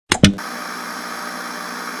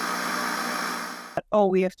oh,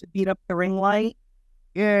 we have to beat up the ring light.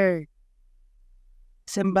 Yay.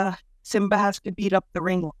 Simba has to beat up the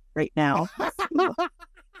ring light right now.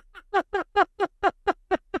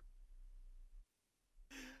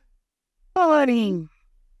 Funny.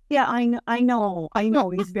 Yeah, I know.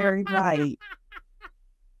 He's very right.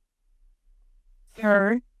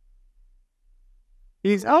 Sure.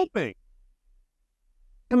 He's helping.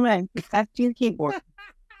 Come on, back to your keyboard.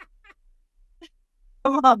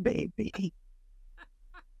 Come on, baby.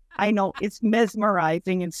 I know it's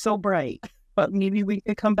mesmerizing and so bright, but maybe we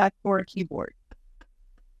could come back to our keyboard.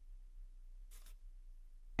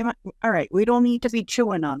 All right, we don't need to be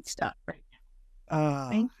chewing on stuff right now.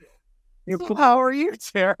 Thank you. So how are you,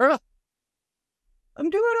 Tara? I'm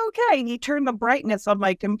doing okay. He turned the brightness on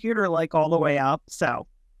my computer like all the way up, so.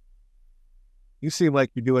 You seem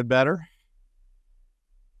like you're doing better.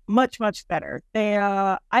 Much, much better.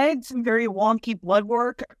 I had some very wonky blood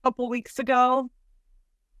work a couple weeks ago.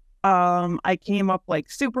 I came up like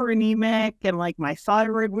super anemic and like my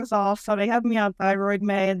thyroid was off. So they have me on thyroid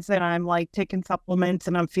meds and I'm like taking supplements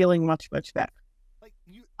and I'm feeling much, much better. Like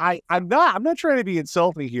I'm not trying to be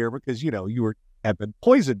insulting here because, you know, have been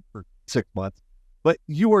poisoned for 6 months, but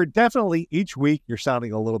you are definitely each week you're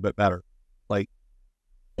sounding a little bit better. Like,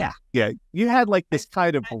 yeah, you had like this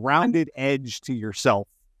kind of rounded edge to yourself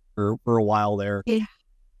for a while there. Yeah,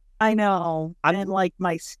 I know. And like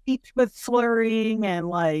my speech was slurring and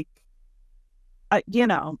like, I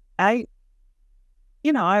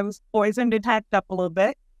was poisoned and hacked up a little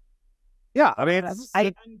bit. Yeah, I mean,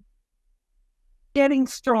 I'm getting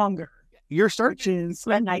stronger. You're starting, which is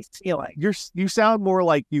a nice feeling. You sound more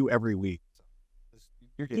like you every week.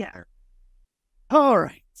 You're getting there. All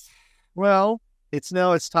right. Well, it's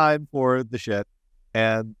time for the shit,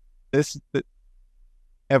 and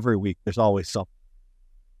every week there's always something.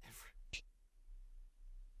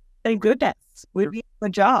 Thank goodness. We did the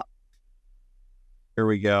job. Here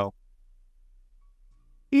we go.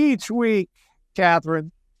 Each week,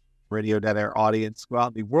 Catherine, Radio.air audience, go out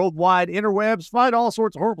in the worldwide interwebs, find all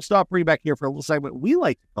sorts of horrible stuff, bring back here for a little segment we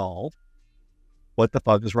like to call What the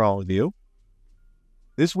Fuck is Wrong with You?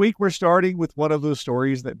 This week, we're starting with one of those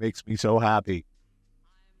stories that makes me so happy.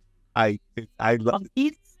 I love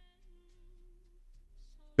it.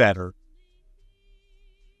 Better.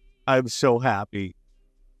 I'm so happy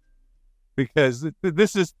because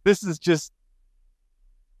this is just,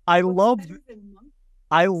 I love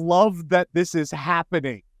that this is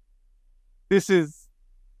happening. This is,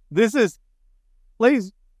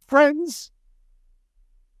 ladies, friends,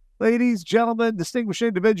 ladies, gentlemen, distinguished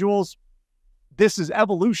individuals. This is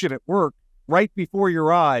evolution at work right before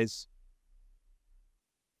your eyes.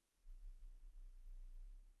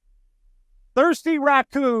 Thirsty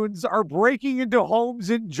raccoons are breaking into homes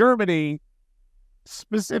in Germany,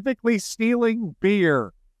 specifically stealing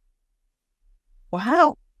beer.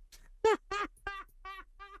 Wow.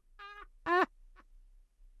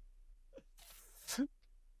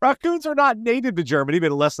 Raccoons are not native to Germany, but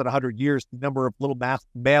in less than 100 years, the number of little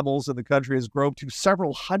mammals in the country has grown to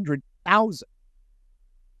several 100,000.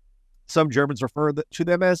 Some Germans refer to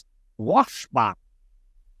them as Waschbären.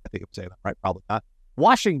 I think I'm saying that right, probably not.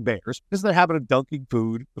 Washing bears, because they're having a dunking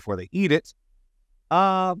food before they eat it.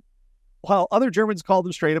 While other Germans call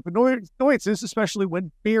them straight up annoyances, especially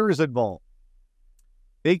when beer is involved.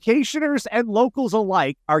 Vacationers and locals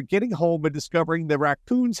alike are getting home and discovering the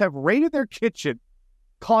raccoons have raided their kitchen,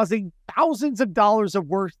 causing thousands of dollars of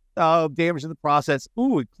worth of damage in the process,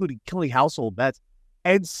 including killing household pets,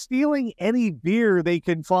 and stealing any beer they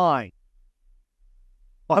can find.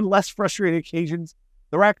 On less frustrating occasions,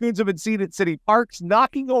 the raccoons have been seen at city parks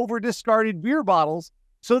knocking over discarded beer bottles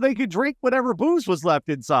so they could drink whatever booze was left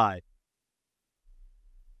inside.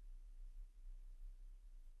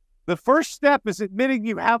 The first step is admitting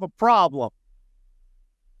you have a problem.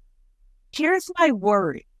 Here's my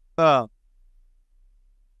worry.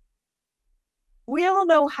 We all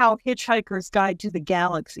know how Hitchhiker's Guide to the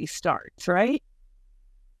Galaxy starts, right?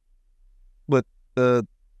 But the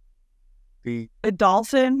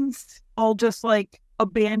dolphins all just like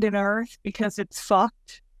abandon Earth because it's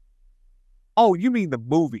fucked. Oh, you mean the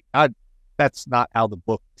movie? That's not how the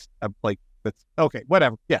book. I'm like, that's okay.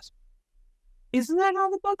 Whatever. Yes. Isn't that how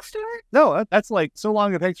the book starts? No, that's like So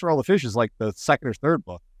Long and Thanks for All the Fishes, like the second or third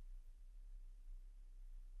book.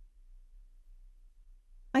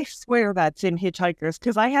 I swear that's in Hitchhikers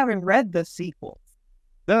because I haven't read the sequels.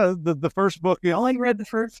 The first book. I only read the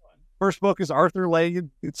first one. First book is Arthur laying.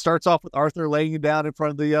 It starts off with Arthur laying down in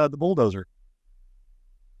front of the bulldozer.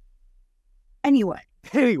 Anyway.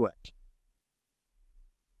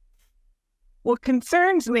 What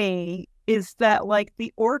concerns me is that like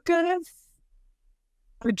the orcas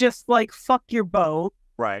are just like, fuck your boat.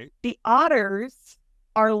 Right. The otters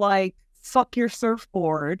are like, fuck your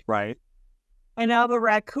surfboard. Right. And now the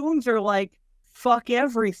raccoons are like, fuck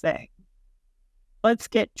everything. Let's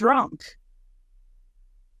get drunk.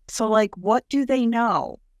 So, like, what do they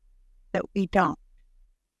know that we don't?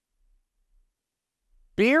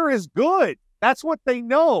 Beer is good. That's what they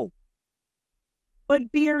know.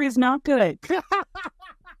 But beer is not good.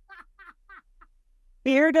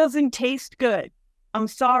 Beer doesn't taste good. I'm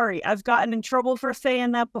sorry. I've gotten in trouble for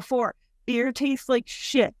saying that before. Beer tastes like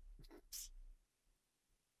shit.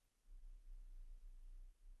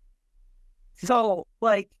 So,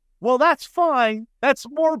 like... Well, that's fine. That's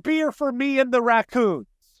more beer for me and the raccoons.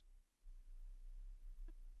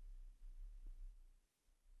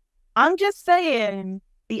 I'm just saying,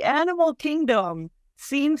 the animal kingdom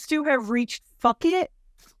seems to have reached fuck it.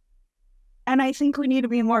 And I think we need to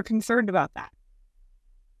be more concerned about that.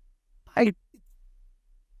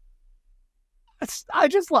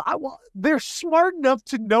 They're smart enough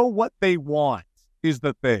to know what they want, is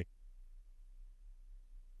the thing.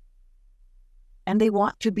 And they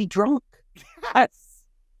want to be drunk. Yes.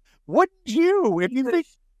 Wouldn't you? If you think,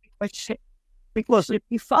 listen,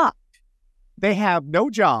 be fucked. They have no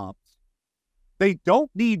jobs. They don't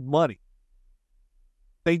need money.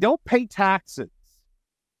 They don't pay taxes.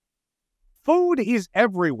 Food is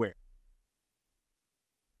everywhere.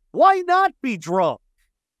 Why not be drunk?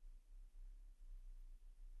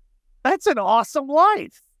 That's an awesome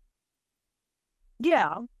life.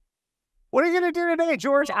 Yeah. What are you going to do today,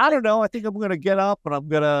 George? I don't know. I think I'm going to get up and I'm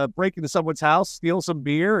going to break into someone's house, steal some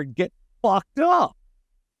beer, and get fucked up.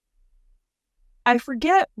 I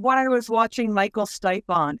forget what I was watching Michael Stipe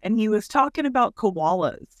on, and he was talking about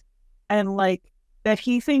koalas and like that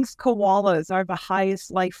he thinks koalas are the highest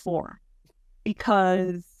life form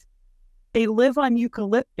because they live on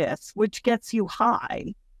eucalyptus, which gets you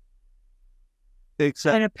high.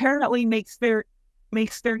 And apparently makes their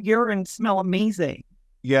urine smell amazing.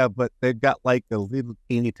 Yeah, but they've got like a little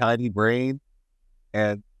teeny tiny brain,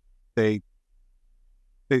 and they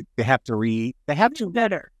have to re-eat. They have to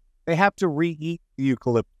better. They have to re-eat the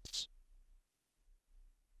eucalyptus.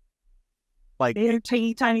 Like they have a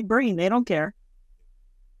teeny tiny brain. They don't care,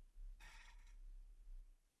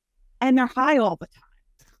 and they're high all the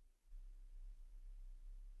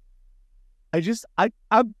time.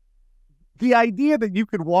 I'm the idea that you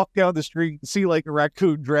could walk down the street and see like a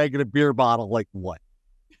raccoon dragging a beer bottle, like what?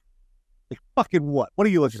 Like fucking what? What are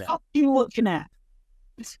you looking at? What are you looking at?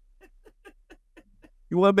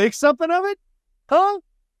 You want to make something of it? Huh?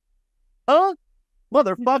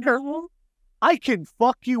 Motherfucker, No. I can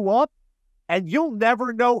fuck you up and you'll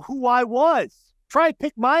never know who I was. Try and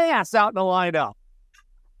pick my ass out in a lineup.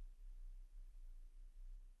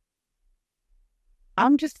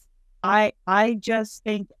 I just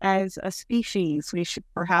think as a species, we should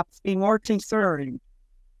perhaps be more concerned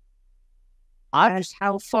as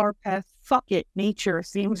how far past fuck it nature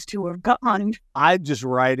seems to have gone. I'm just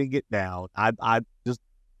writing it down. I'm just,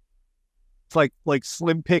 it's like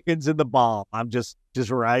Slim Pickens in the bomb. I'm just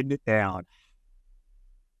writing it down.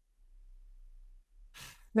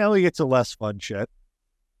 Now we get to less fun shit.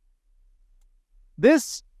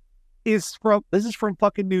 This is from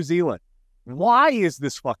fucking New Zealand. Why is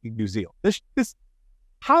this fucking New Zealand?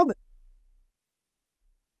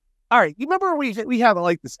 All right, you remember we have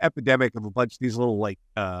like this epidemic of a bunch of these little like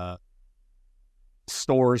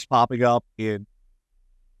stores popping up in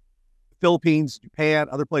Philippines, Japan,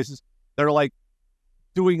 other places that are like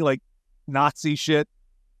doing like Nazi shit.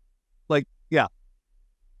 Like, yeah.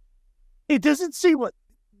 It doesn't seem like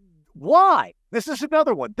why? This is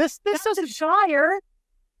another one. This doesn't Shire.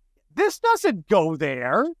 This doesn't go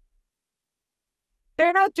there.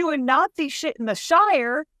 They're not doing Nazi shit in the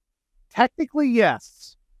Shire. Technically,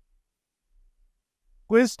 yes.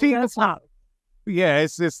 Quiz team. That's not. Yeah,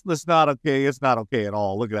 it's not okay. It's not okay at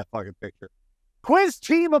all. Look at that fucking picture. Quiz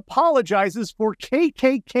team apologizes for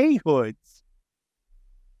KKK hoods.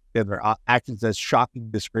 And their actions as shocking,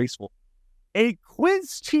 disgraceful. A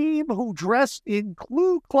quiz team who dressed in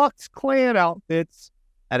Ku Klux Klan outfits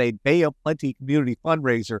at a Bay of Plenty community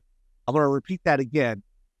fundraiser. I'm going to repeat that again.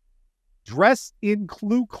 Dressed in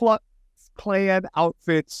Ku Klux Klan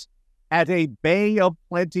outfits at a Bay of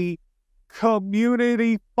Plenty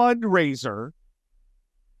community fundraiser.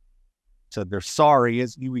 Said they're sorry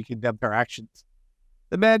as we condemned their actions.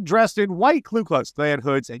 The men dressed in white Ku Klux Klan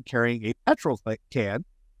hoods and carrying a petrol can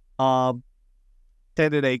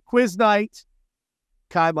attended a quiz night,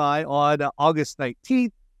 Kaimai, on August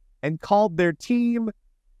 19th and called their team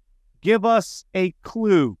Give Us a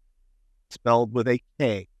Clue, spelled with a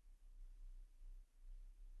K.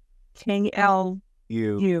 KL.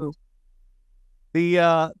 You.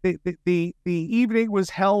 The evening was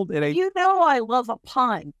held in a. You know I love a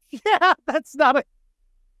pun. Yeah, that's not a.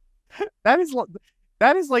 That is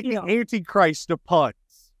like the Antichrist of puns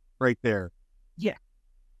right there. Yeah.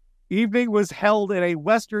 Evening was held in a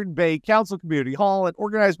Western Bay Council community hall and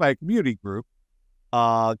organized by a community group,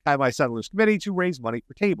 Kaimai Settlers Committee, to raise money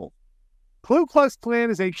for tables. Ku Klux Klan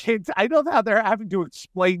is a kid. I know how they're having to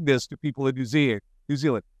explain this to people in New Zealand.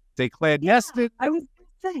 It's a clandestine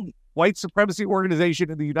white supremacy organization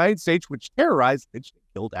in the United States which terrorized and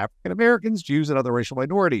killed African Americans, Jews, and other racial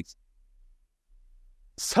minorities.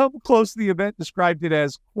 Some close to the event described it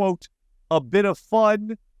as, quote, a bit of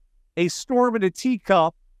fun, a storm in a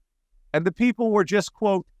teacup, and the people were just,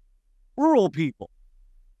 quote, rural people.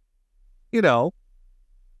 You know,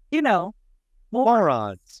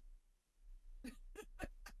 morons.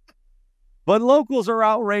 But locals are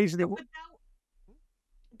outraged. That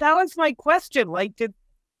was my question. Like, did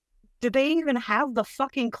they even have the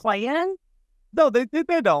fucking Klan? No, they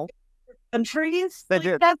don't. Countries? They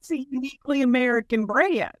did. That's a uniquely American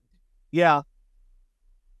brand. Yeah.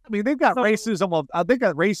 I mean, they've got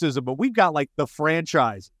racism, but we've got like the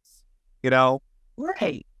franchises,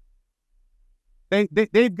 Right.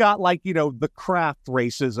 They've got like, the craft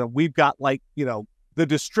racism. We've got like, the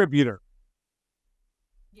distributor.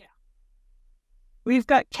 Yeah. We've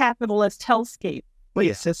got capitalist hellscape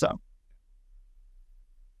racism.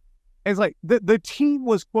 It's like the team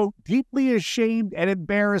was, quote, deeply ashamed and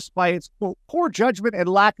embarrassed by its, quote, poor judgment and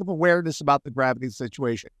lack of awareness about the gravity of the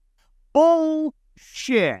situation.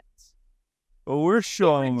 Bullshit. Well, we're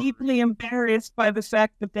showing. Deeply embarrassed by the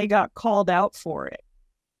fact that they got called out for it.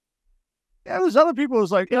 Yeah, there's other people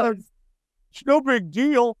who's like, yeah, it's no big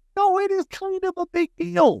deal. No, it is kind of a big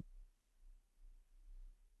deal.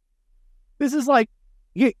 This is like,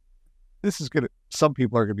 some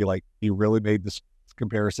people are going to be like, you really made this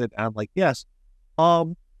comparison? And I'm like, yes.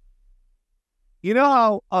 You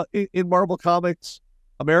know how in Marvel Comics,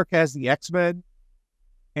 America has the X-Men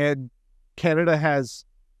and Canada has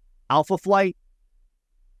Alpha Flight?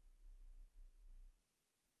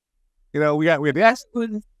 We have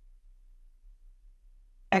the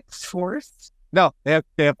X-Force? No, they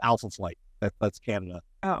have Alpha Flight. That's Canada.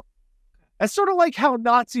 Oh. That's sort of like how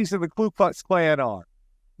Nazis and the Ku Klux Klan are.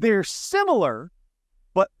 They're similar,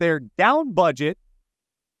 but they're down budget.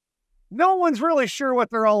 No one's really sure what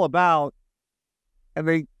they're all about. And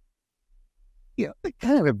they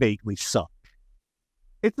kind of vaguely suck.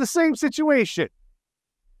 It's the same situation.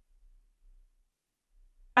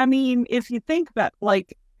 I mean, if you think about,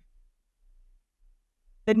 like,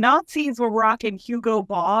 the Nazis were rocking Hugo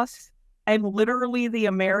Boss, and literally the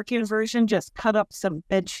American version just cut up some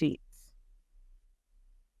bed sheets.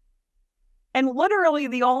 And literally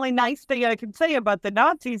the only nice thing I can say about the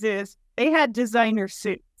Nazis is they had designer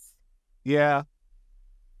suits. Yeah.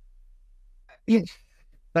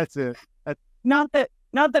 That's it. Not that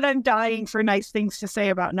I'm dying for nice things to say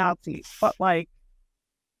about Nazis, but like,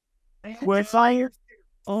 they had designer suits,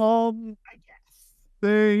 I guess.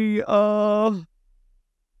 Do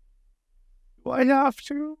I have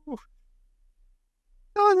to?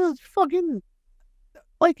 No, this is fucking,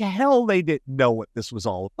 like hell they didn't know what this was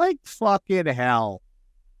all. Like fucking hell.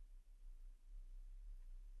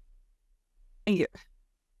 Yeah.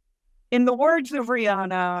 In the words of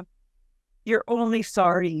Rihanna, you're only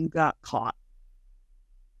sorry you got caught.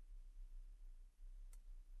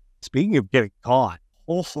 Speaking of getting caught,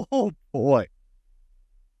 oh boy.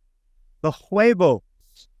 The huevos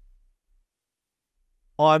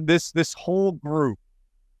on this whole group.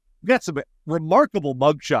 We got some remarkable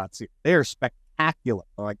mugshots here. They are spectacular.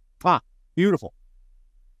 They're like, beautiful.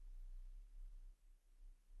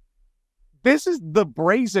 This is the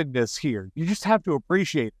brazenness here. You just have to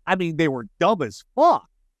appreciate it. I mean, they were dumb as fuck,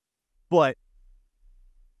 but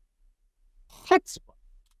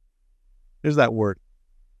there's that word.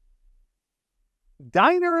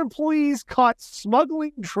 Diner employees caught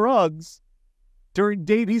smuggling drugs during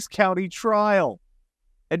Davies County trial.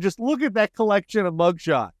 And just look at that collection of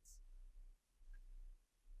mugshots.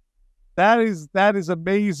 That is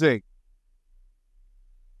amazing.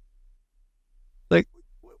 Like,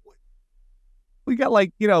 we got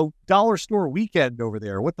like, dollar store weekend over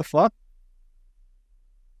there. What the fuck?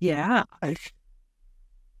 Yeah.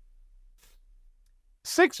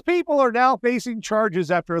 6 people are now facing charges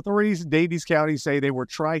after authorities in Davies County say they were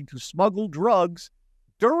trying to smuggle drugs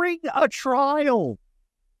during a trial.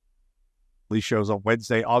 Police shows on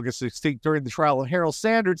Wednesday, August 16th, during the trial of Harold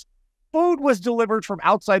Sanders, food was delivered from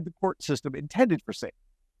outside the court system intended for sale.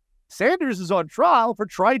 Sanders is on trial for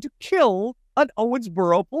trying to kill an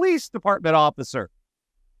Owensboro Police Department officer.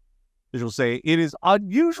 Visuals say it is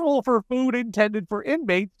unusual for food intended for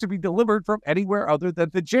inmates to be delivered from anywhere other than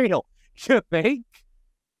the jail. You think?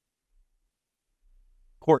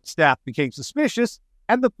 Court staff became suspicious,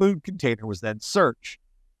 and the food container was then searched.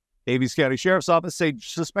 Davies County Sheriff's Office say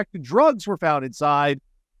suspected drugs were found inside.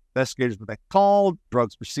 Investigators were then called.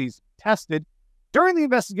 Drugs were seized and tested. During the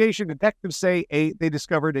investigation, detectives say they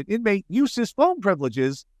discovered an inmate used his phone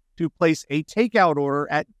privileges to place a takeout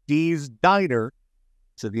order at Dee's Diner.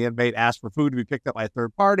 So the inmate asked for food to be picked up by a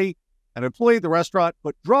third party. An employee at the restaurant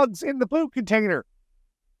put drugs in the food container.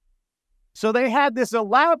 So they had this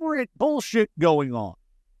elaborate bullshit going on,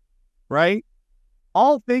 right?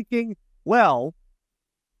 All thinking, well,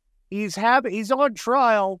 he's on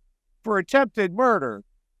trial for attempted murder.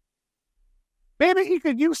 Maybe he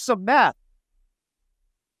could use some meth.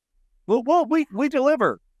 Well, we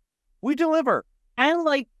deliver. We deliver. And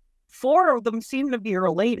like 4 of them seem to be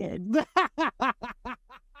related.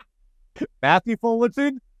 Matthew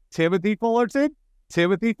Fullerton, Timothy Fullerton,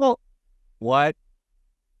 what?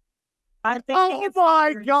 I think Oh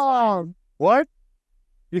my God. What?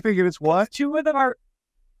 You thinking it's what? 2 of them are,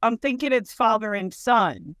 I'm thinking it's father and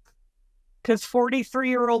son. Because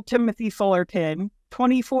 43-year-old Timothy Fullerton,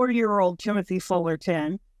 24-year-old Timothy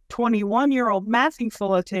Fullerton, 21-year-old Matthew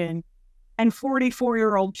Fullerton, and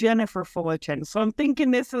 44-year-old Jennifer Fullerton. So I'm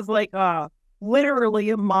thinking this is like literally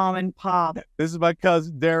a mom and pop. This is my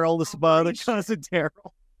cousin Daryl. This is my other cousin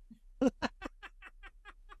Daryl.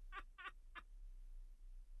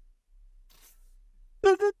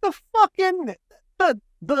 the fucking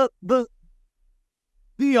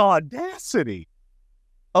the audacity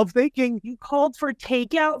of thinking you called for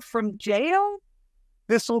takeout from jail?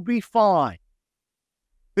 This will be fine.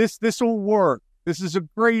 This will work. This is a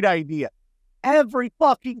great idea. Every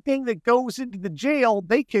fucking thing that goes into the jail,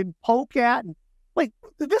 they can poke at. And, like,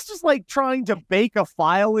 this is like trying to bake a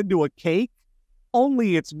file into a cake,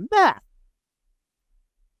 only it's meth.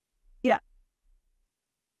 Yeah.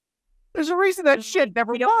 There's a reason that shit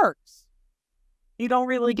never works. You don't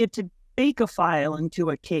really get to bake a file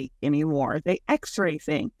into a cake anymore. They x-ray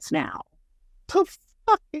things now. The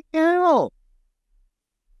fucking hell?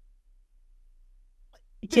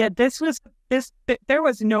 Yeah, there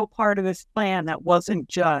was no part of this plan that wasn't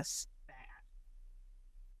just that.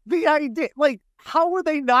 The idea, like, how are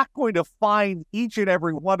they not going to find each and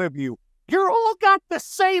every one of you? You're all got the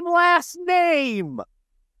same last name.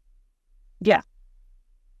 Yeah.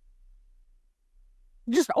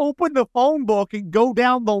 Just open the phone book and go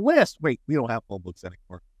down the list. Wait, we don't have phone books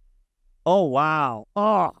anymore. Oh, wow.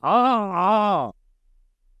 Oh.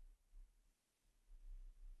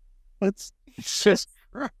 It's just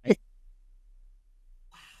right.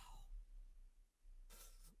 Wow.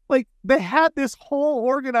 Like, they had this whole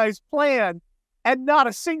organized plan, and not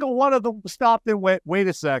a single one of them stopped and went, wait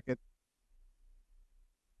a second.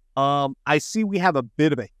 I see we have a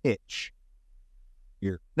bit of a hitch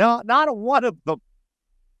here. No, not a one of them.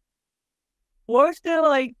 What if they,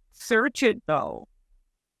 like, search it, though?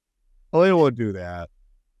 Well, they won't do that.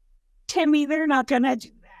 Timmy, they're not gonna do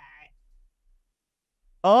that.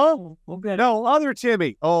 Oh? Okay. No, other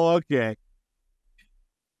Timmy. Oh, okay.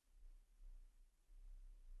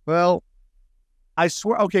 Well, I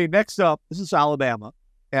swear. Okay, next up, this is Alabama.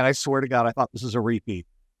 And I swear to God, I thought this was a repeat.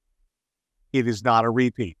 It is not a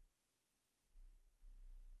repeat.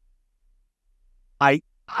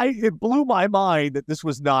 It blew my mind that this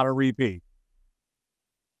was not a repeat.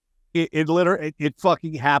 It literally, it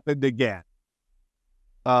fucking happened again.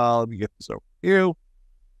 Let me get this over to you.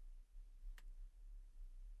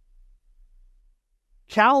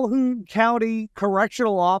 Calhoun County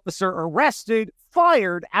correctional officer arrested,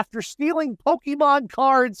 fired after stealing Pokemon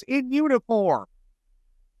cards in uniform.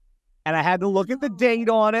 And I had to look at the date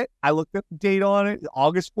on it. I looked at the date on it,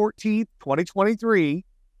 August 14th, 2023.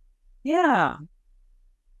 Yeah.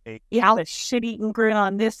 You have a shit-eating grin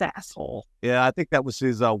on this asshole. Yeah, I think that was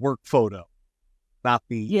his work photo, not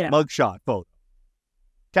the mugshot photo.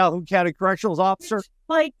 Calhoun County Correctional Officer.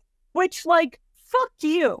 Which, fuck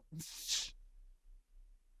you.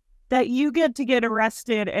 That you get to get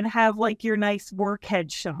arrested and have, like, your nice work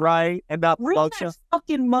headshot. Right, and not mugshot.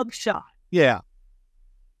 Fucking mugshot. Yeah.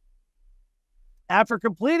 After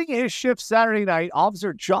completing his shift Saturday night,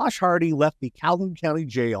 Officer Josh Hardy left the Calhoun County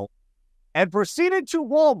Jail and proceeded to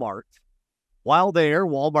Walmart. While there,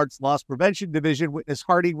 Walmart's Loss Prevention Division witnessed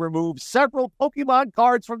Hardy remove several Pokemon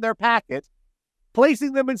cards from their packet,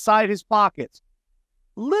 placing them inside his pockets.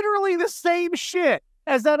 Literally the same shit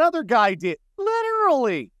as that other guy did.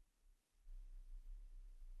 Literally.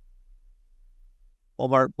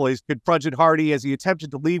 Walmart employees confronted Hardy as he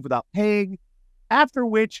attempted to leave without paying, after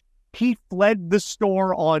which He fled the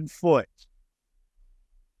store on foot.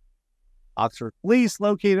 Oxford police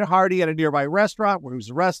located Hardy at a nearby restaurant where he was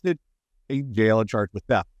arrested, in jail, and charged with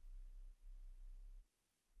theft.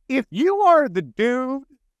 If you are the dude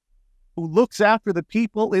who looks after the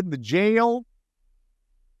people in the jail,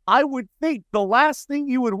 I would think the last thing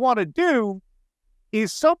you would want to do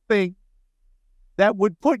is something that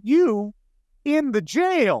would put you in the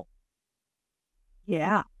jail.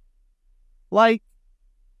 Yeah. Like,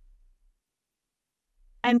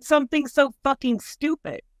 and something so fucking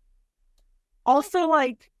stupid. Also,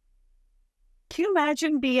 like, can you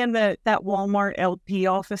imagine being that Walmart LP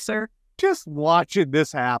officer? just watching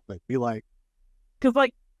this happen, be like, because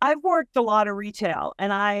like I've worked a lot of retail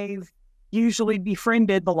and I've usually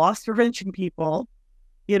befriended the loss prevention people,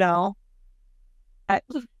 you know.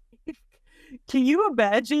 Can you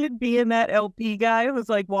imagine being that LP guy who's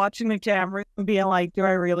like watching the camera and being like, do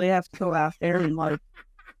I really have to go out there and like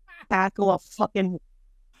tackle a fucking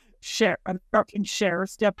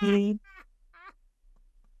sheriff's deputy?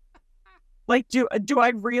 Like, do I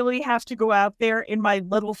really have to go out there in my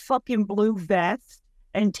little fucking blue vest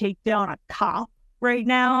and take down a cop right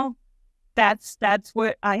now? That's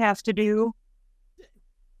what I have to do.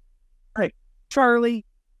 Right, Charlie,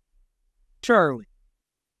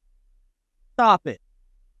 stop it.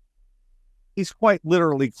 He's quite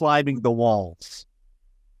literally climbing the walls.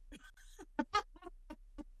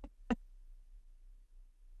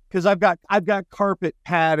 Because I've got carpet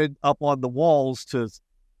padded up on the walls to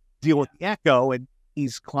deal with the echo, and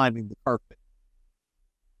he's climbing the carpet.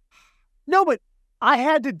 No, but I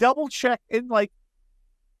had to double check, and like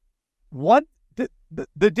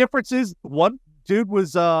the difference is one dude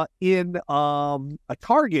was in a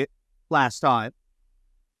Target last time,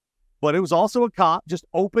 but it was also a cop, just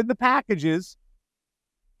opened the packages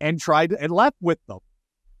and tried and left with them.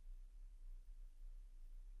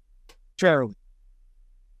 Charlie.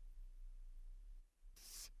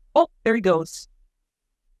 Oh, there he goes.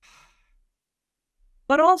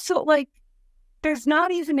 But also, like, there's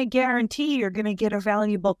not even a guarantee you're going to get a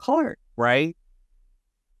valuable card. Right?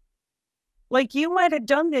 Like, you might have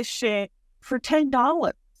done this shit for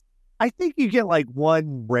 $10. I think you get like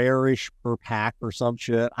one rarish per pack or some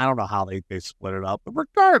shit. I don't know how they split it up, but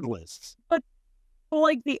regardless. But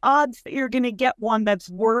like the odds that you're going to get one that's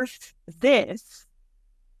worth this.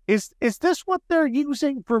 Is this what they're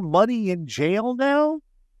using for money in jail now?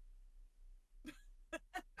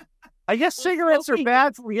 I guess cigarettes are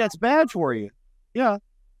bad for you. Yeah, it's bad for you. Yeah.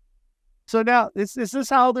 So now, is this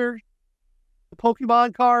how they're the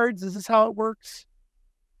Pokemon cards? Is this how it works?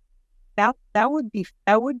 That would be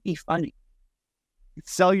funny. You'd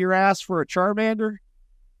sell your ass for a Charmander?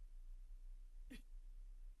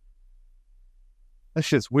 That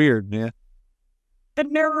shit's weird, man. The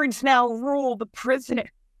nerds now rule the prison.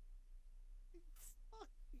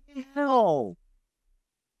 Hell.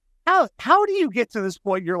 How do you get to this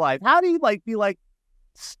point in your life? How do you like be like,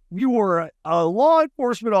 you were a law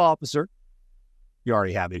enforcement officer? You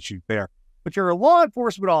already have issues there, but you're a law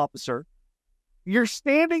enforcement officer. You're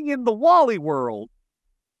standing in the Wally world,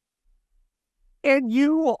 and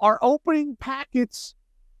you are opening packets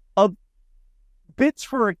of bits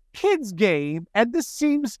for a kid's game, and this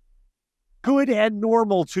seems good and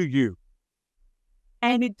normal to you.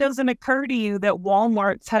 And it doesn't occur to you that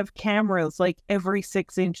Walmarts have cameras like every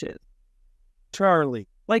 6 inches. Charlie.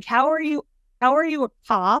 Like, how are you a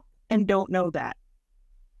cop and don't know that?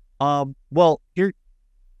 Well, you're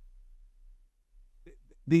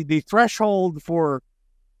the threshold for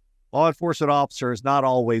law enforcement officer is not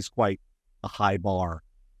always quite a high bar.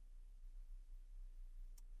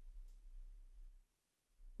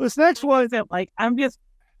 This next one, like,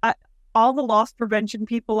 all the loss prevention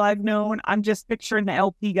people I've known, I'm just picturing the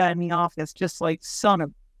LP guy in the office, just like, son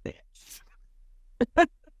of a bitch.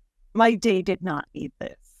 My day did not need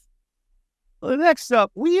this. Well, next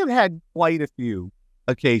up, we have had quite a few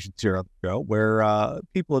occasions here on the show where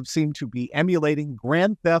people have seemed to be emulating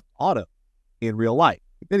Grand Theft Auto in real life,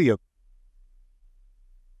 video.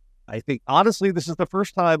 I think, honestly, this is the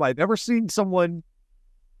first time I've ever seen someone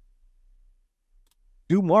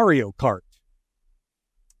do Mario Kart.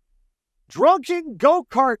 Drunken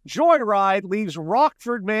go-kart joyride leaves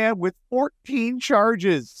Rockford man with 14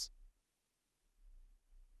 charges.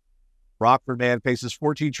 Rockford man faces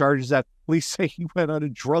 14 charges after police say he went on a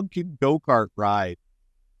drunken go-kart ride.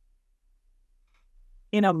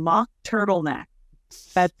 In a mock turtleneck.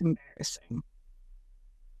 That's embarrassing.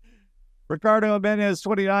 Ricardo Jimenez,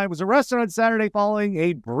 29, was arrested on Saturday following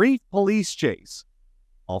a brief police chase,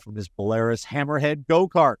 all from his Polaris Hammerhead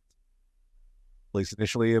go-kart. Police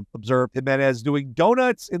initially observed Jimenez doing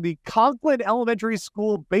donuts in the Conklin Elementary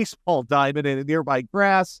School baseball diamond in a nearby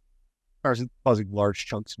grass, causing large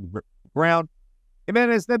chunks of the ground.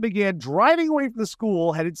 Jimenez then began driving away from the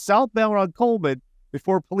school, headed southbound on Coleman,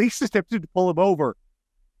 before police attempted to pull him over.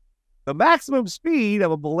 The maximum speed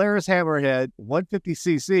of a Polaris Hammerhead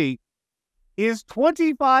 150cc is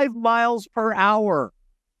 25 miles per hour.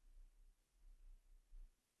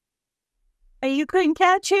 And you couldn't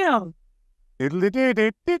catch him.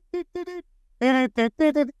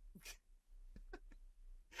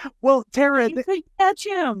 Well, Tara, You couldn't catch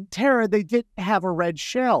him. Tara, they didn't have a red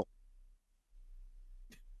shell.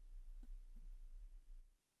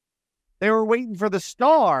 They were waiting for the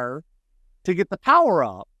star to get the power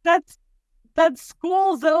up. That's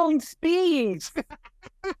school zone speed.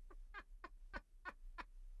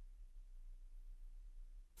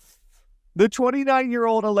 The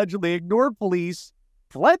 29-year-old allegedly ignored police,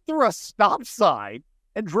 fled through a stop sign,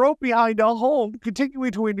 and drove behind a home,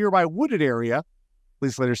 continuing to a nearby wooded area.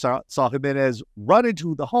 Police later saw Jimenez run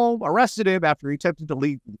into the home, arrested him after he attempted to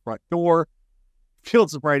leave the front door. Field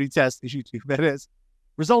sobriety test issued to Jimenez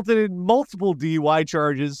resulted in multiple DUI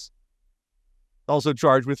charges. Also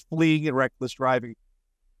charged with fleeing and reckless driving.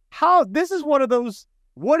 This is one of those,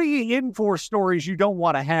 what are you in for stories you don't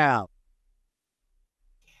want to have.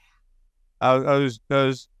 I was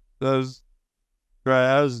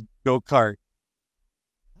go-kart.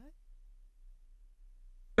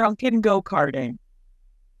 Drunken go-karting.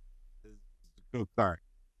 Go-kart.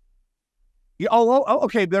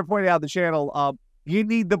 Okay. They're pointing out the channel. You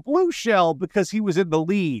need the blue shell because he was in the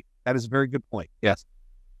lead. That is a very good point. Yes.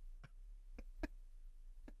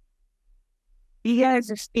 You guys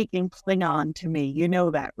are speaking Klingon to me. You know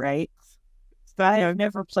that, right? I have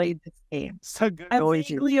never played this game. So good. I'm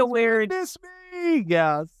vaguely aware. This me,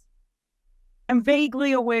 yes. I'm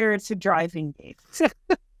vaguely aware it's a driving game.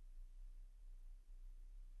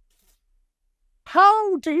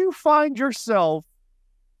 How do you find yourself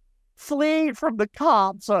fleeing from the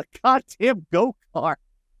cops on a goddamn go-kart?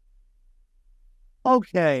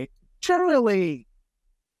 Okay, Charlie.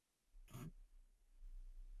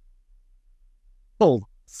 Hold on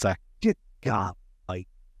a sec. Good God, Mike.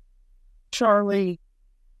 Charlie,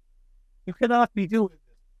 you cannot be doing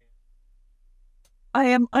this. I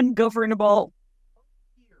am ungovernable.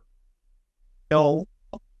 No.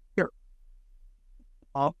 Here.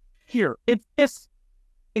 Here. It's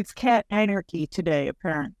cat anarchy today,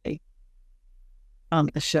 apparently, on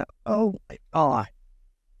the show. Oh my God.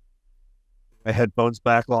 My headphones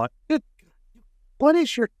back on. What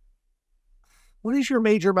is your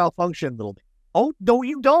major malfunction, little man? Oh, no,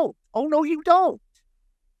 you don't. Oh, no, you don't.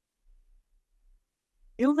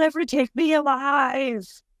 You'll never take me alive.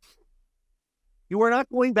 You are not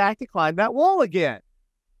going back to climb that wall again.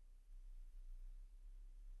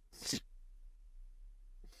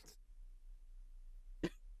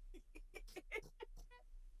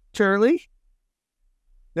 Charlie?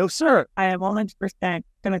 No, sir. I am 100% going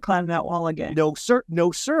to climb that wall again. No, sir.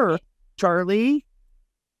 No, sir. Charlie?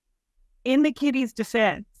 In the kitty's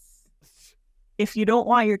defense, if you don't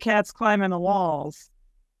want your cats climbing the walls,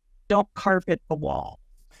 don't carpet the wall.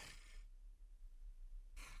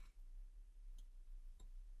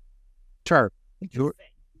 Charlie,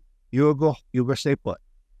 you go stay put.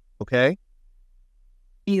 Okay?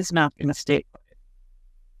 He's not going to stay put.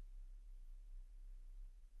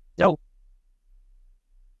 No.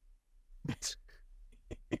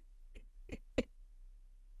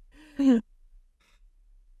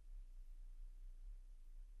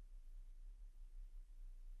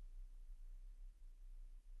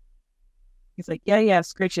 He's like, yeah,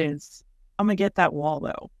 Scritches. I'm going to get that wall,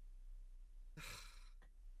 though.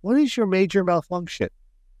 What is your major malfunction?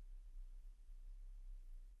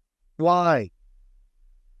 Why?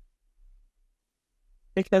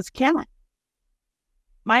 Because can I?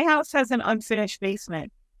 My house has an unfinished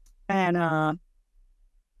basement, and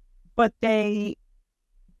but they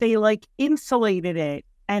like insulated it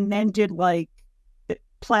and then did like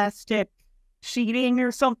plastic sheeting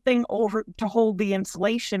or something over to hold the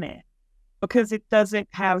insulation in because it doesn't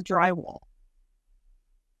have drywall.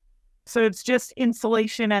 So it's just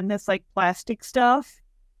insulation and this like plastic stuff.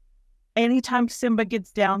 Anytime Simba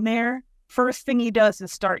gets down there, first thing he does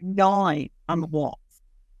is start gnawing on the walls.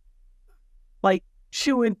 Like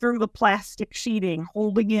chewing through the plastic sheeting,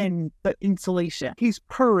 holding in the insulation. He's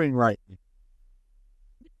purring right now.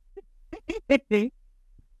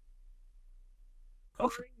 Oh,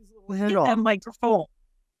 get that microphone.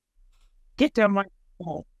 Get that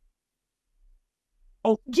microphone.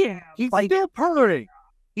 Oh, yeah. He's still purring.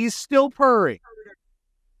 He's still purring.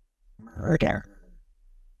 Murder.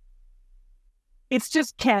 It's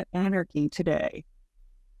just cat anarchy today.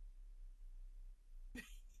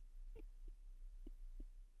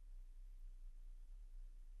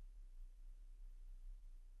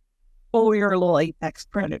 Oh, you're a little apex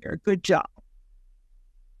predator. Good job.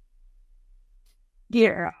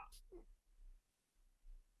 Yeah.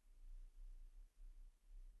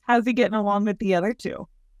 How's he getting along with the other two?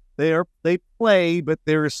 They play, but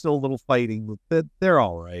there is still a little fighting. They're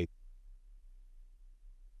all right.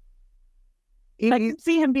 I can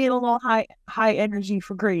see him being a little high energy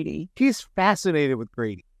for Grady. He's fascinated with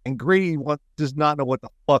Grady, and Grady does not know what the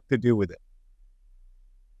fuck to do with it.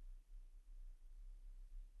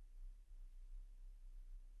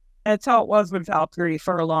 That's how it was with Valkyrie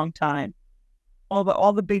for a long time.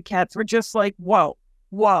 All the big cats were just like, whoa,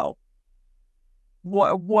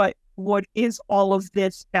 what is all of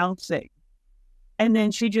this bouncing? And then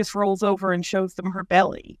she just rolls over and shows them her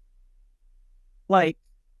belly. Like,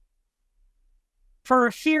 for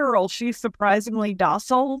a feral, she's surprisingly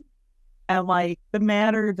docile. And like, the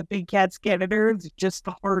madder the big cats get at her, just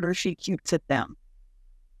the harder she cutes at them.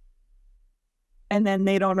 And then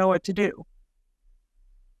they don't know what to do.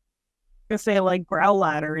 Because they like growl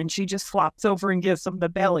at her and she just flops over and gives them the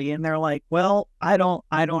belly. And they're like, well, I don't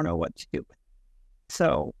know what to do.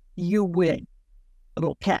 So you win,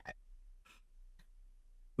 little cat.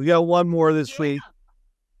 We got one more this week.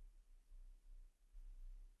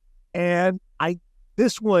 And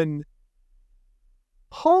this one,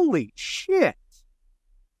 holy shit.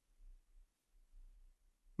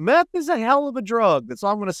 Meth is a hell of a drug. That's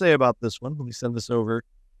all I'm going to say about this one. Let me send this over.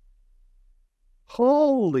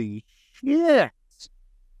 Holy shit.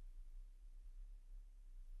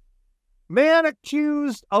 Man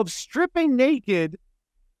accused of stripping naked,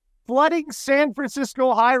 flooding San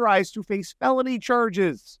Francisco high-rise to face felony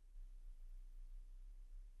charges.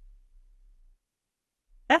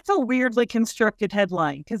 That's a weirdly constructed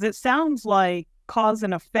headline because it sounds like cause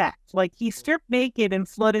and effect. Like he stripped naked and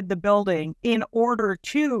flooded the building in order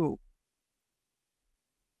to.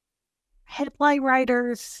 Headline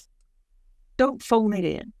writers, don't phone it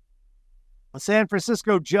in. A San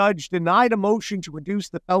Francisco judge denied a motion to reduce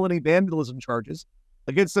the felony vandalism charges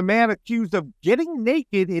against a man accused of getting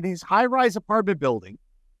naked in his high-rise apartment building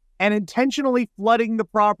and intentionally flooding the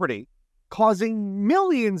property, causing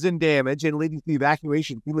millions in damage and leading to the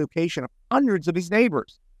evacuation and relocation of hundreds of his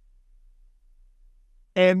neighbors.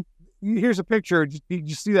 And here's a picture. You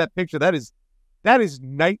just see that picture. That is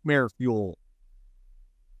nightmare fuel.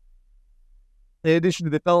 In addition to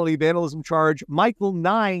the felony vandalism charge, Michael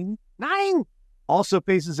Nine also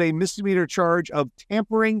faces a misdemeanor charge of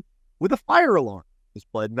tampering with a fire alarm. He's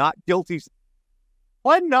pled not guilty.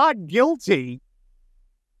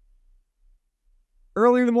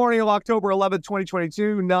 Early in the morning of October 11,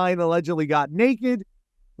 2022, Nine allegedly got naked,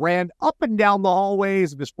 ran up and down the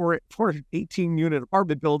hallways of his 418-unit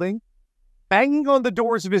apartment building, banging on the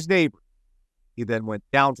doors of his neighbors. He then went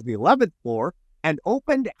down to the 11th floor and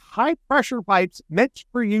opened high-pressure pipes meant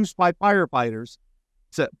for use by firefighters,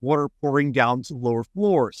 set water pouring down to lower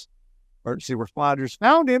floors. Emergency responders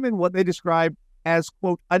found him in what they described as,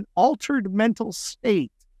 quote, an altered mental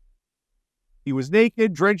state. He was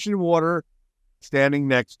naked, drenched in water, standing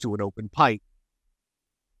next to an open pipe.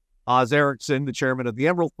 Oz Erickson, the chairman of the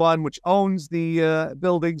Emerald Fund, which owns the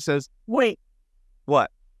building, says, wait. What?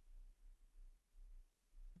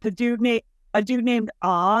 A dude named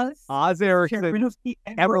Oz? Oz Erickson, chairman of the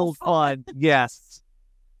Emerald Fund. Yes.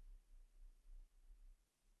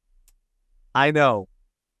 I know.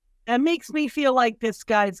 That makes me feel like this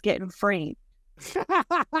guy's getting framed.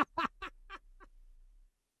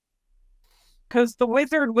 Because the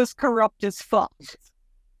wizard was corrupt as fuck.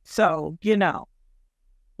 So, you know.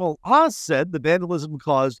 Well, Oz said the vandalism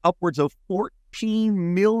caused upwards of $14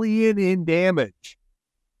 million in damage.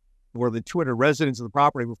 More than 200 residents of the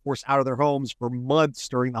property were forced out of their homes for months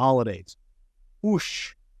during the holidays.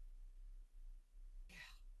 Whoosh.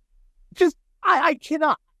 Just, I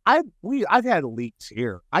cannot. I've had leaks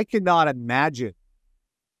here. I cannot imagine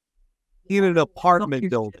in an apartment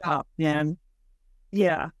building. Up, man.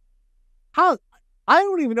 Yeah. I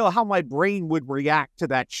don't even know how my brain would react to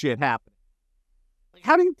that shit happening. Like,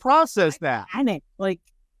 how do you process that? Panic. Like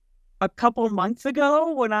a couple months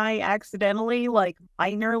ago when I accidentally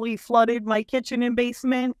minorly flooded my kitchen and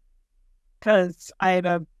basement because I had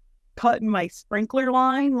a cut in my sprinkler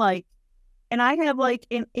line, and I had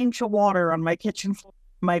an inch of water on my kitchen floor,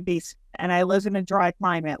 my basement, and I live in a dry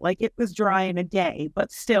climate. It was dry in a day,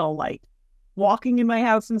 but still, walking in my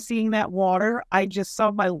house and seeing that water, I just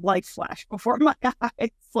saw my life flash before my eyes.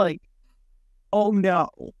 Oh no.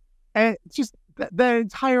 And just the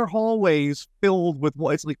entire hallway is filled with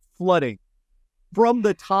what it's like flooding. from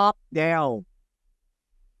the top down.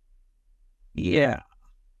 Yeah.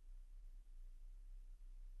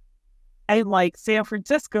 And like San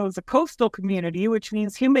Francisco is a coastal community, which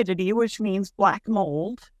means humidity, which means black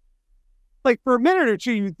mold. Like for a minute or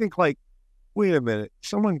two, you think like, wait a minute,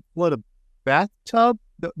 someone flood a bathtub?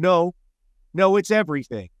 No, it's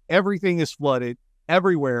everything. Everything is flooded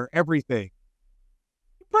everywhere, everything.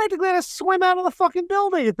 You practically had to swim out of the fucking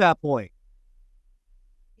building at that point.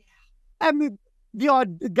 Yeah. I mean,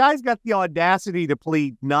 the guy's got the audacity to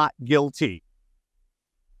plead not guilty.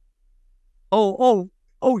 Oh,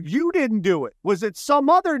 you didn't do it. Was it some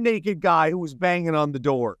other naked guy who was banging on the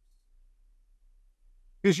door?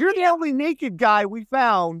 Because you're the only naked guy we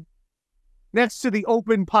found next to the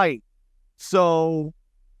open pipe. So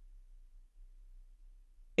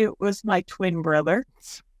it was my twin brother.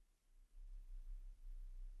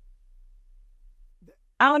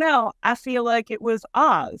 I don't know. I feel like it was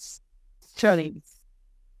Oz. Johnny's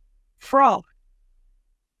frog.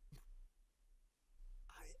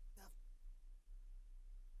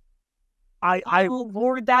 I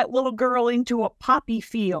lured that little girl into a poppy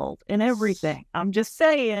field and everything. I'm just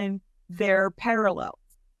saying they're parallel.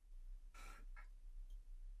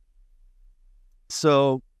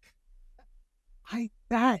 So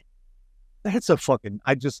that's a fucking,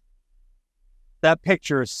 that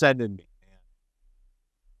picture is sending me.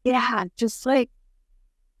 Yeah, just like,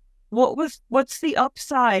 what's the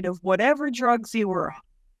upside of whatever drugs you were on?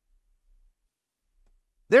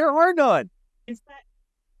 There are none. Is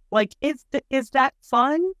that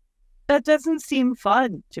fun? That doesn't seem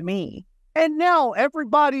fun to me. And now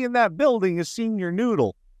everybody in that building has seen your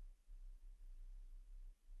noodle.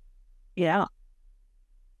 Yeah.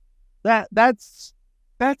 That's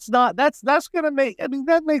gonna make, I mean,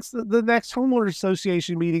 that makes the next homeowner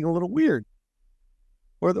association meeting a little weird.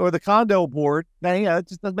 Or the condo board.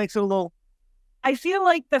 That makes it a little. I feel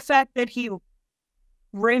like the fact that he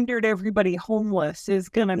rendered everybody homeless is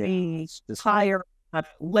gonna be higher on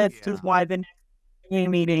the list is why the next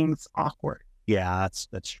meeting's awkward. Yeah, that's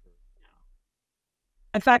true.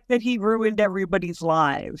 The fact that he ruined everybody's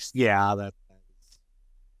lives. Yeah, that's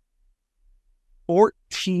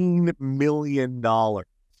 $14 million.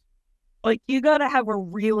 Like, you gotta have a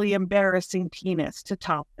really embarrassing penis to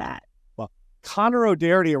top that. Well, Connor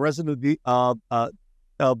O'Darity, a resident of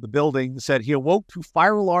the building, said he awoke to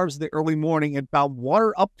fire alarms in the early morning and found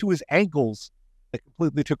water up to his ankles that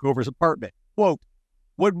completely took over his apartment. Quote,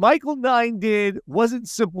 what Michael Nine did wasn't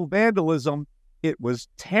simple vandalism, it was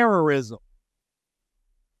terrorism.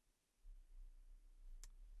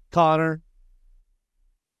 Connor.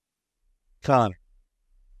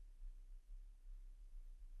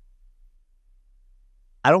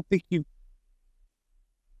 I don't think you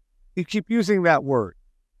keep using that word.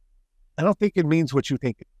 I don't think it means what you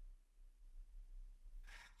think it.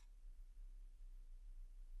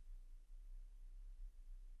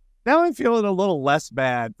 Now I'm feeling a little less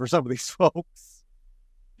bad for some of these folks.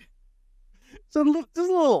 So just a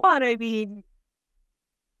little. But I mean,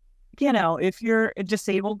 you know, if you're a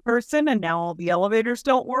disabled person and now all the elevators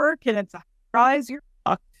don't work and it's a surprise, you're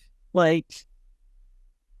fucked. Like,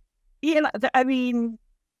 you know, I mean,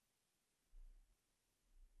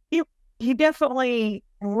 he definitely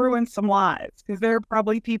ruined some lives because there are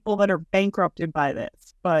probably people that are bankrupted by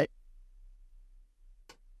this. But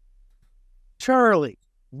Charlie,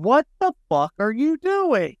 what the fuck are you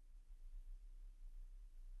doing?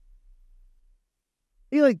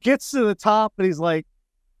 He like gets to the top and he's like,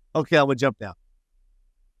 okay, I'm gonna jump down.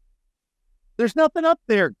 There's nothing up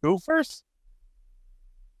there, goofers.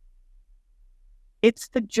 it's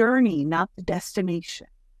the journey, not the destination.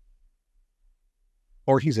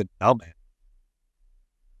 Or he's a dumbass.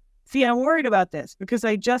 See, I'm worried about this because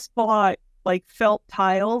I just bought like felt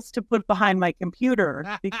tiles to put behind my computer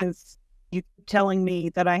because you keep telling me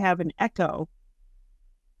that I have an echo.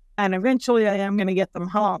 And eventually I am going to get them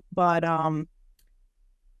hung. But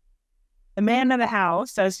the man in the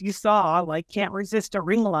house, as you saw, like can't resist a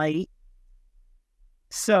ring light.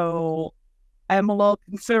 So I'm a little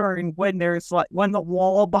concerned when when the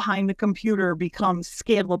wall behind the computer becomes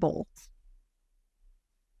scalable.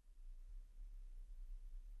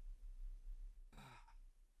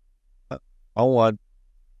 All one.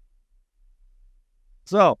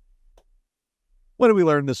 So, what did we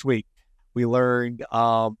learn this week? We learned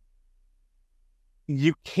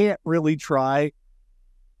you can't really try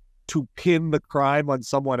to pin the crime on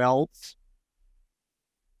someone else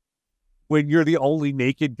when you're the only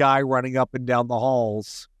naked guy running up and down the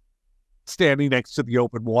halls, standing next to the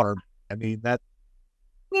open water. I mean,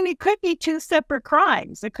 mean, it could be two separate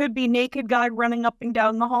crimes. It could be naked guy running up and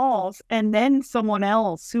down the halls and then someone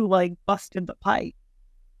else who, like, busted the pipe.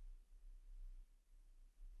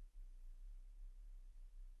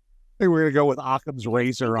 I think we're going to go with Occam's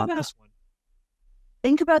razor on this one.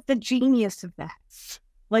 Think about the genius of that.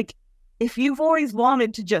 Like, if you've always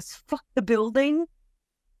wanted to just fuck the building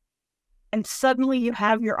and suddenly you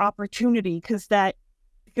have your opportunity because that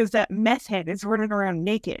meth head is running around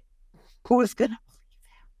naked, who is going to...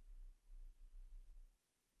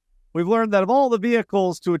 We've learned that of all the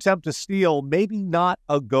vehicles to attempt to steal, maybe not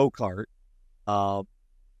a go-kart.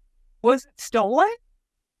 Was it stolen?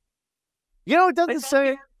 You know, it doesn't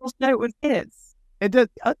say... It was his. It does.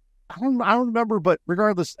 I don't remember, but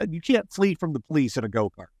regardless, you can't flee from the police in a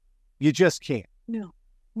go-kart. You just can't. No.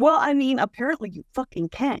 Well, I mean, apparently you fucking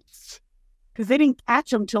can't. Because they didn't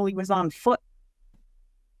catch him till he was on foot.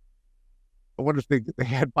 I wonder if they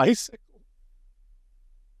had bicycles.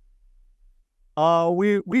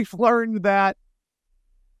 We've learned that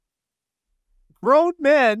grown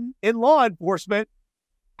men in law enforcement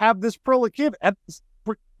have this proclivity.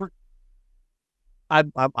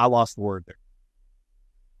 I lost the word there.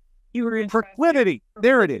 You were in proclivity.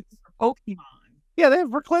 There it is. Pokemon. Yeah, they have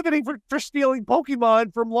proclivity for stealing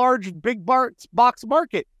Pokemon from large big box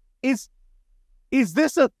market. Is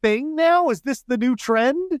this a thing now? Is this the new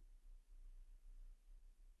trend?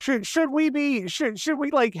 Should we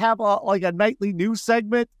like have a nightly news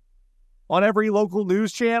segment on every local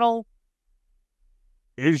news channel?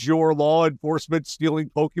 Is your law enforcement stealing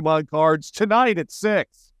Pokemon cards tonight at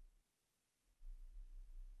 6?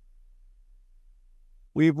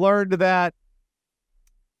 We've learned that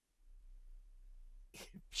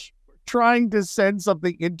trying to send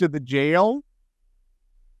something into the jail,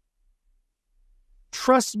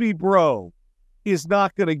 trust me, bro, is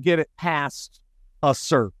not going to get it past a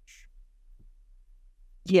search.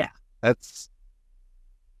 Yeah. That's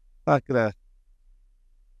not going to.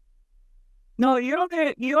 No, you don't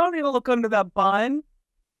need to look under that bun.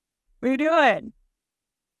 What are you doing?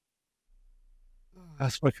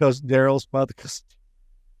 That's my cousin Daryl's mother.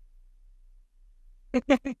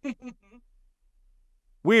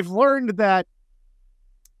 We've learned that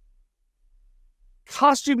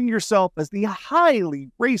costuming yourself as the highly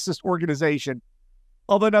racist organization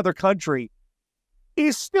of another country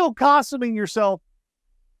is still costuming yourself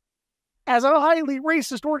as a highly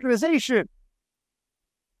racist organization.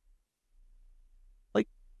 Like,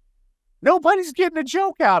 nobody's getting a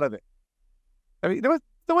joke out of it. I mean,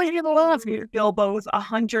 the way he last year, Bilbo's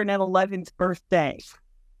 111th birthday.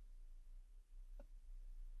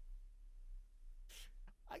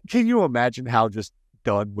 Can you imagine how just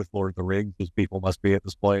done with Lord of the Rings these people must be at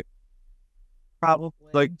this point? Probably.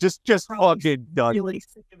 Like, just fucking done. Really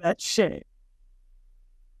sick of that shit.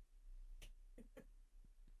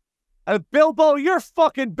 Bilbo, you're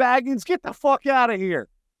fucking Baggins. Get the fuck out of here.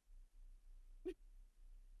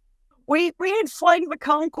 We had Flight of the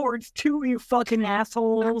Conchords too, you fucking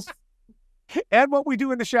assholes. And What We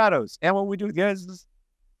Do in the Shadows. And What We Do... Yes.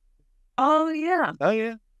 Oh, yeah. Oh,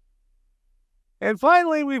 yeah. And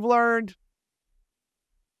finally, we've learned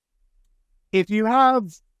if you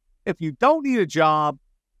don't need a job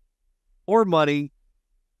or money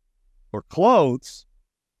or clothes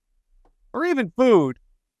or even food,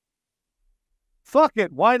 fuck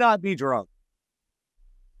it, why not be drunk?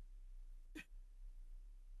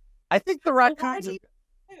 I think the Raccoons...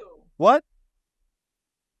 What?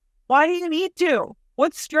 Why do you need to?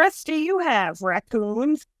 What stress do you have,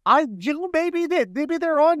 Raccoons? Maybe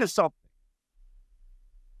they're onto something.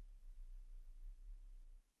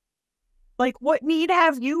 Like, what need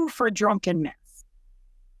have you for drunkenness?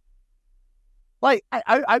 Like,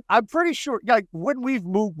 I'm pretty sure, like, when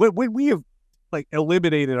we have, like,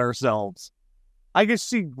 eliminated ourselves, I can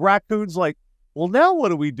see Raccoons like, well, now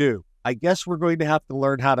what do? I guess we're going to have to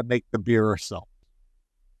learn how to make the beer ourselves.